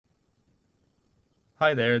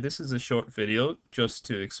Hi there, this is a short video just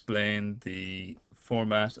to explain the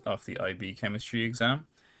format of the IB chemistry exam.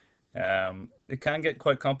 It can get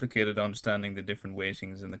quite complicated understanding the different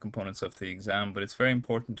weightings and the components of the exam, but it's very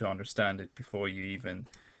important to understand it before you even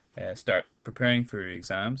start preparing for your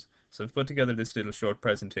exams. So I've put together this little short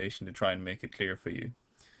presentation to try and make it clear for you.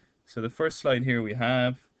 So the first slide here we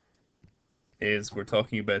have is we're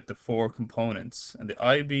talking about the four components, and the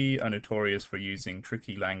IB are notorious for using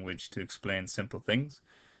tricky language to explain simple things.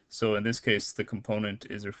 So in this case, the component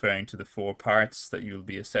is referring to the four parts that you'll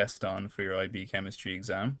be assessed on for your IB chemistry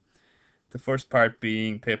exam. The first part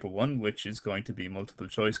being paper one, which is going to be multiple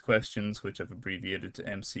choice questions, which I've abbreviated to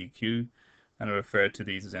MCQ, and I refer to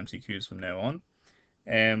these as MCQs from now on.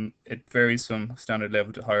 It varies from standard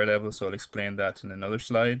level to higher level, so I'll explain that in another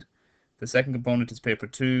slide. The second component is paper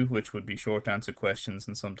two, which would be short answer questions,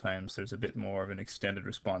 and sometimes there's a bit more of an extended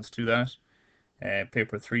response to that.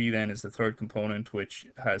 Paper three then is the third component, which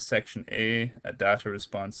has section A, a data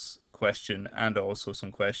response question, and also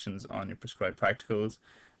some questions on your prescribed practicals.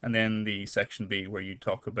 And then the section B, where you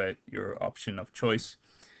talk about your option of choice.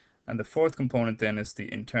 And the fourth component then is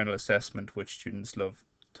the internal assessment, which students love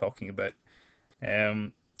talking about.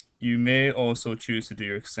 Um, you may also choose to do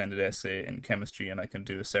your extended essay in chemistry, and I can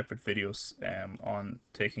do a separate video on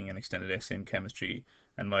taking an extended essay in chemistry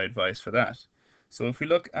and my advice for that. So if we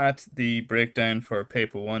look at the breakdown for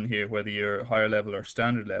paper one here, whether you're higher level or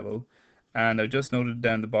standard level, and I just noted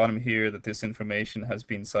down the bottom here that this information has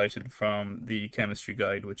been cited from the chemistry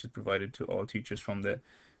guide, which is provided to all teachers from the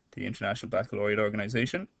International Baccalaureate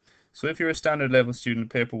Organization. So if you're a standard level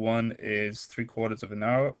student, paper one is 3/4 of an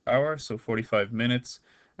hour, so 45 minutes,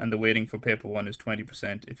 and the weighting for paper one is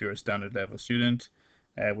 20% if you're a standard level student,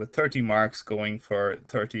 with 30 marks going for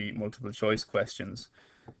 30 multiple choice questions.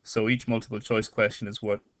 So each multiple choice question is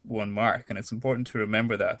what 1 mark, and it's important to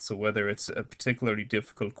remember that. So whether it's a particularly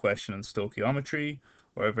difficult question on stoichiometry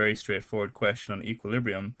or a very straightforward question on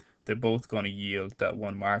equilibrium, they're both going to yield that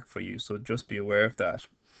 1 mark for you. So just be aware of that.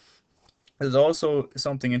 There's also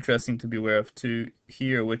something interesting to be aware of too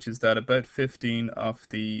here, which is that about 15 of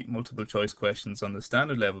the multiple choice questions on the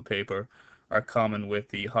standard level paper are common with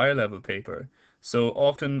the higher level paper. So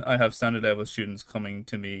often I have standard level students coming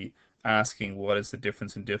to me asking what is the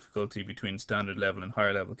difference in difficulty between standard level and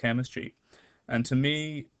higher level chemistry. And to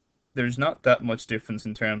me, there's not that much difference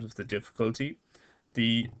in terms of the difficulty.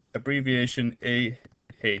 The abbreviation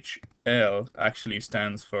AHL actually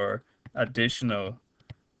stands for additional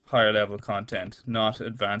higher level content, not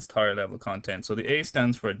advanced higher level content. So the A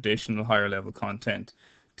stands for additional higher level content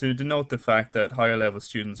to denote the fact that higher level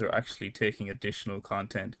students are actually taking additional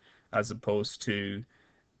content as opposed to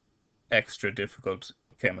extra difficult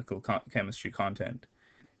chemistry content.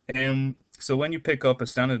 So when you pick up a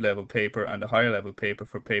standard level paper and a higher level paper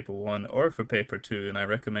for paper one or for paper two, and I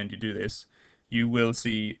recommend you do this, you will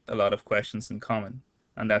see a lot of questions in common,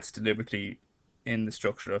 and that's deliberately in the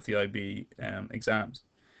structure of the IB exams.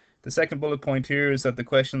 The second bullet point here is that the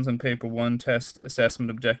questions on paper one test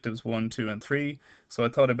assessment objectives 1, 2, and 3. So I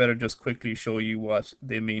thought I'd better just quickly show you what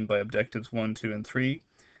they mean by objectives 1, 2, and 3.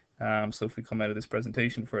 So if we come out of this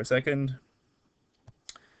presentation for a second,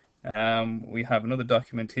 we have another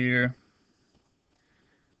document here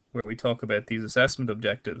where we talk about these assessment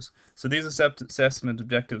objectives. So these assessment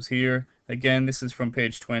objectives here, again, this is from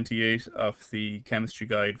page 28 of the chemistry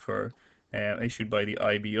guide for issued by the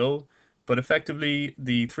IBO. But effectively,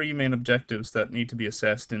 the three main objectives that need to be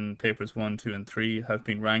assessed in papers 1, 2, and 3 have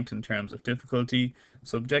been ranked in terms of difficulty.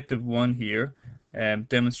 So objective 1 here,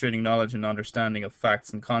 demonstrating knowledge and understanding of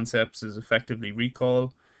facts and concepts, is effectively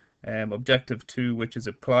recall. Objective 2, which is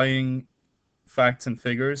applying facts and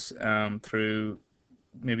figures through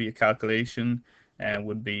maybe a calculation,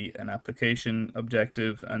 would be an application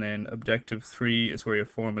objective. And then objective 3 is where you're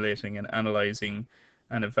formulating and analyzing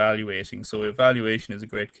and evaluating. So evaluation is a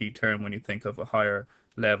great key term when you think of a higher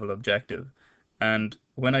level objective. And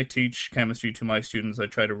when I teach chemistry to my students, I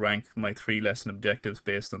try to rank my 3 lesson objectives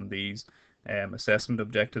based on these assessment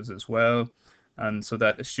objectives as well. And so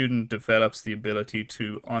that a student develops the ability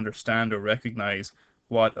to understand or recognize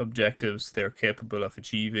what objectives they're capable of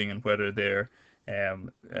achieving, and whether they're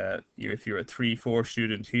if you're a 3-4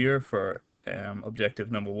 student here for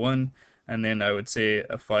objective number 1, and then I would say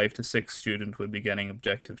a 5 to 6 student would be getting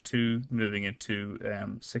objective 2, moving it to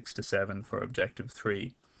 6 to 7 for objective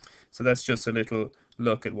 3. So that's just a little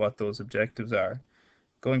look at what those objectives are.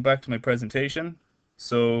 Going back to my presentation,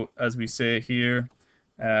 so as we say here,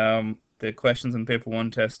 the questions on paper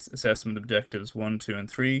 1 test assessment objectives 1, 2, and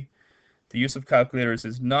 3. The use of calculators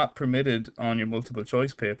is not permitted on your multiple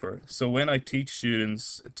choice paper. So when I teach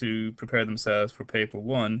students to prepare themselves for paper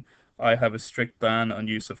 1, I have a strict ban on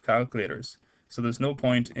use of calculators. So there's no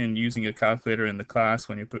point in using a calculator in the class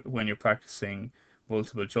when you're practicing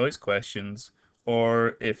multiple choice questions,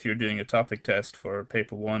 or if you're doing a topic test for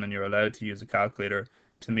paper one and you're allowed to use a calculator.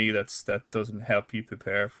 To me, that doesn't help you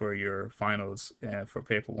prepare for your finals for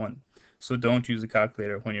paper one. So don't use a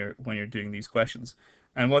calculator when you're doing these questions.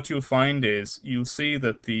 And what you'll find is you'll see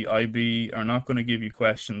that the IB are not going to give you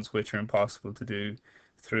questions which are impossible to do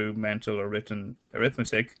through mental or written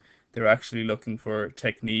arithmetic. They're actually looking for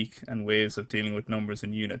technique and ways of dealing with numbers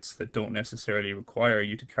and units that don't necessarily require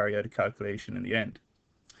you to carry out a calculation in the end.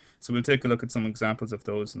 So we'll take a look at some examples of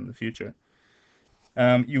those in the future.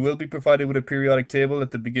 You will be provided with a periodic table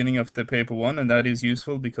at the beginning of the paper one, and that is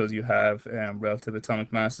useful because you have relative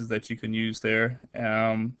atomic masses that you can use there.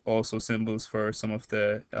 Also symbols for some of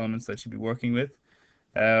the elements that you'll be working with.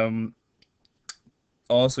 Um,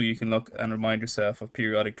 Also, you can look and remind yourself of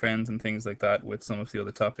periodic trends and things like that with some of the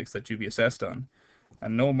other topics that you'll be assessed on.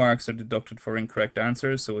 And no marks are deducted for incorrect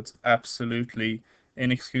answers, so it's absolutely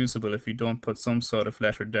inexcusable if you don't put some sort of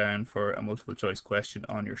letter down for a multiple choice question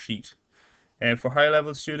on your sheet. For higher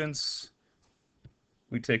level students,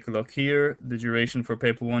 we take a look here. The duration for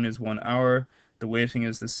paper one is 1 hour. The weighting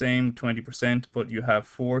is the same, 20%, but you have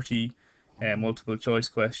 40 multiple choice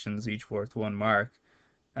questions, each worth 1 mark.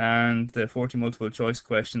 And the 40 multiple choice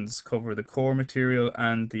questions cover the core material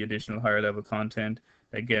and the additional higher level content,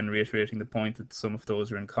 again reiterating the point that some of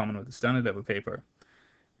those are in common with the standard level paper.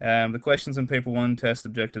 The questions in paper one test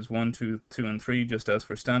objectives 1, 2, 2 and 3 just as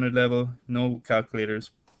for standard level. No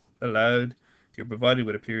calculators allowed. You're provided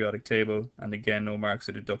with a periodic table, and again no marks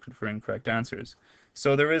are deducted for incorrect answers.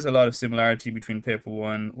 So there is a lot of similarity between paper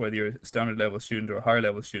one, whether you're a standard level student or a higher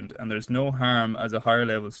level student, and there's no harm as a higher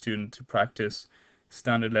level student to practice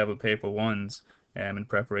standard level paper ones in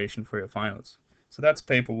preparation for your finals. So that's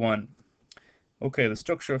paper one. Okay, the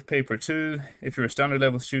structure of paper two. If you're a standard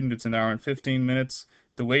level student, it's 1 hour and 15 minutes.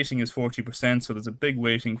 The weighting is 40%, so there's a big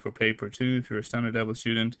weighting for paper two if you're a standard level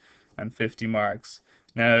student, and 50 marks.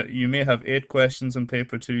 Now, you may have 8 questions on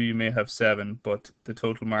paper two, you may have 7, but the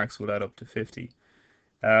total marks will add up to 50.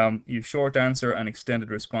 You've short answer and extended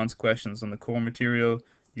response questions on the core material.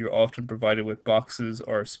 You're often provided with boxes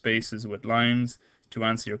or spaces with lines to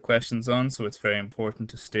answer your questions on, so it's very important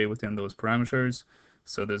to stay within those parameters.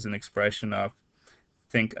 So there's an expression of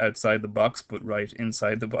think outside the box but write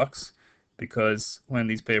inside the box, because when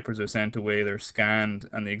these papers are sent away, they're scanned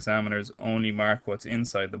and the examiners only mark what's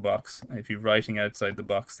inside the box. If you're writing outside the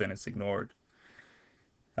box, then it's ignored.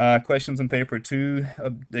 Questions in paper two,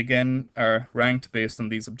 again, are ranked based on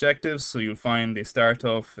these objectives. So you'll find they start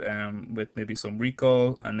off with maybe some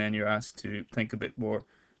recall, and then you're asked to think a bit more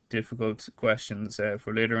difficult questions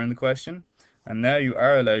for later in the question. And now you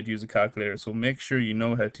are allowed to use a calculator, so make sure you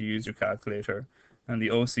know how to use your calculator. And the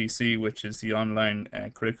OCC, which is the online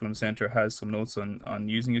curriculum center, has some notes on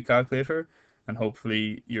using a calculator, and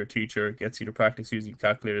hopefully your teacher gets you to practice using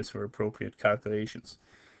calculators for appropriate calculations.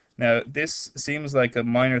 Now, this seems like a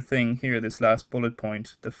minor thing here, this last bullet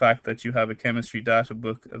point, the fact that you have a chemistry data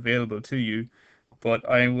book available to you, but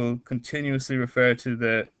I will continuously refer to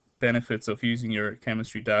the benefits of using your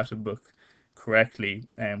chemistry data book correctly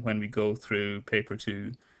when we go through paper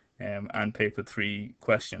two and paper three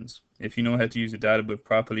questions. If you know how to use a data book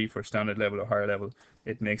properly for standard level or higher level,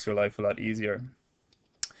 it makes your life a lot easier.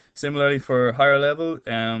 Similarly, for higher level,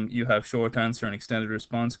 you have short answer and extended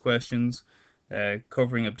response questions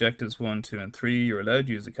covering objectives 1, 2, and 3. You're allowed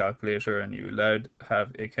to use a calculator and you're allowed to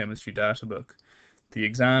have a chemistry data book. The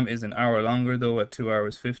exam is 1 hour longer though, at 2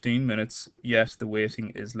 hours 15 minutes, yet the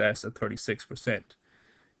weighting is less at 36%.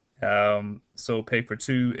 So paper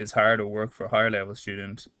 2 is harder work for a higher level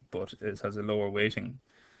student, but it has a lower weighting.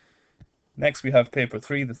 Next, we have paper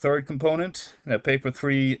three, the third component. Now, paper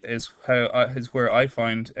three is where I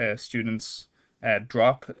find students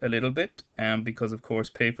drop a little bit, because of course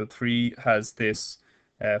paper three has this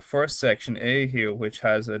first section A here, which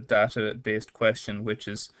has a data-based question, which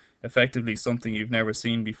is effectively something you've never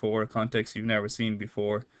seen before, a context you've never seen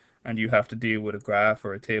before, and you have to deal with a graph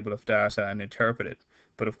or a table of data and interpret it.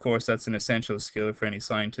 But of course, that's an essential skill for any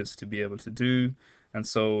scientist to be able to do. And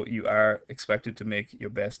so you are expected to make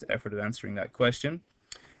your best effort at answering that question.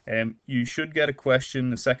 You should get a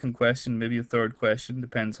question, a second question, maybe a third question,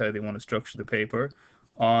 depends how they want to structure the paper,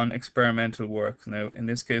 on experimental work. Now, in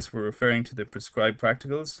this case, we're referring to the prescribed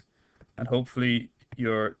practicals, and hopefully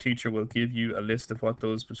your teacher will give you a list of what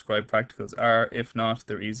those prescribed practicals are. If not,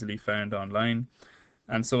 they're easily found online.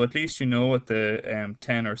 And so at least you know what the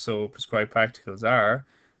 10 or so prescribed practicals are.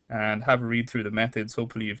 and have a read through the methods.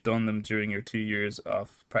 Hopefully you've done them during your 2 years of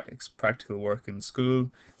practical work in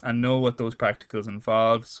school and know what those practicals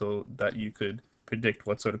involve so that you could predict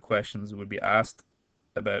what sort of questions would be asked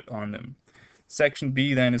about on them. Section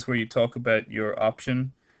B then is where you talk about your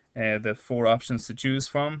option, the 4 options to choose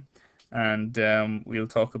from, and we'll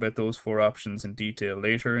talk about those 4 options in detail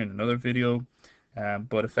later in another video.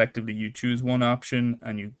 But effectively you choose one option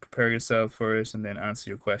and you prepare yourself for it and then answer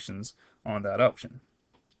your questions on that option.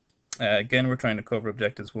 Again, we're trying to cover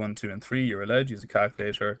objectives 1, 2, and 3. You're allowed to use a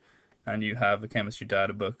calculator, and you have a chemistry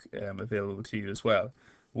data book available to you as well.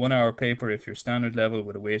 1 hour paper if you're standard level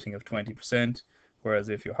with a weighting of 20%, whereas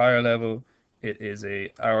if you're higher level, it is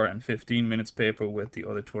a hour and 15 minutes paper with the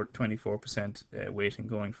other 24% weighting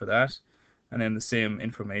going for that. And then the same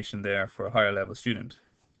information there for a higher level student.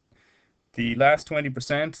 The last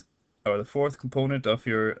 20%, or the fourth component of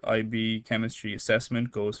your IB chemistry assessment,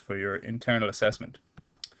 goes for your internal assessment.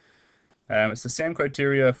 It's the same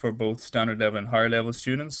criteria for both standard level and higher level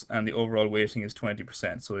students, and the overall weighting is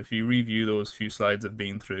 20%. So if you review those few slides I've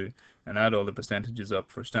been through and add all the percentages up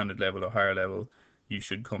for standard level or higher level, you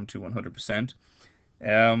should come to 100%.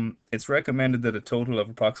 It's recommended that a total of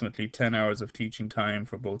approximately 10 hours of teaching time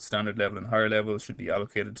for both standard level and higher level should be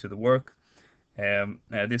allocated to the work.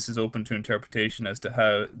 This is open to interpretation as to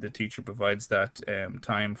how the teacher provides that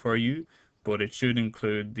time for you, but it should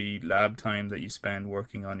include the lab time that you spend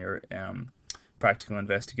working on your practical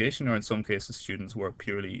investigation, or in some cases students work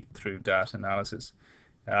purely through data analysis.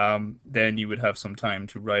 Then you would have some time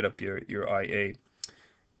to write up your IA.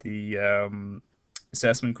 The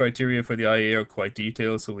assessment criteria for the IA are quite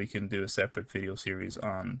detailed, so we can do a separate video series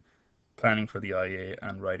on planning for the IA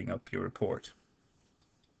and writing up your report.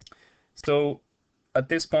 So at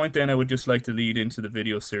this point then I would just like to lead into the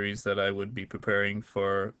video series that I would be preparing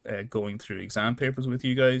for going through exam papers with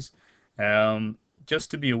you guys.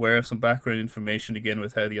 Just to be aware of some background information again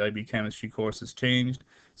with how the IB chemistry course has changed.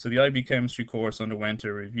 So the IB chemistry course underwent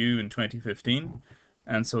a review in 2015,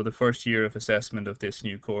 and so the first year of assessment of this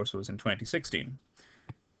new course was in 2016.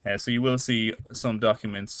 So you will see some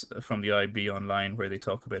documents from the IB online where they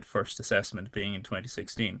talk about first assessment being in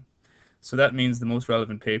 2016. So that means the most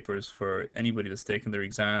relevant papers for anybody that's taken their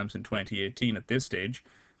exams in 2018 at this stage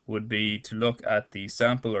would be to look at the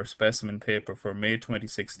sample or specimen paper for May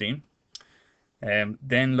 2016, and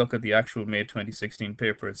then look at the actual May 2016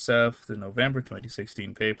 paper itself, the November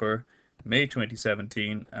 2016 paper, May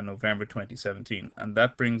 2017, and November 2017. And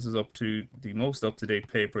that brings us up to the most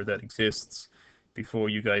up-to-date paper that exists before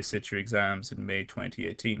you guys sit your exams in May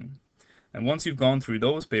 2018. And once you've gone through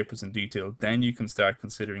those papers in detail, then you can start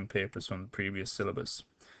considering papers from the previous syllabus.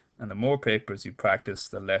 And the more papers you practice,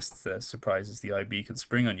 the less the surprises the IB can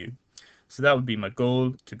spring on you. So that would be my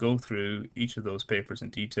goal, to go through each of those papers in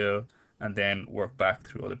detail and then work back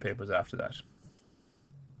through other papers after that.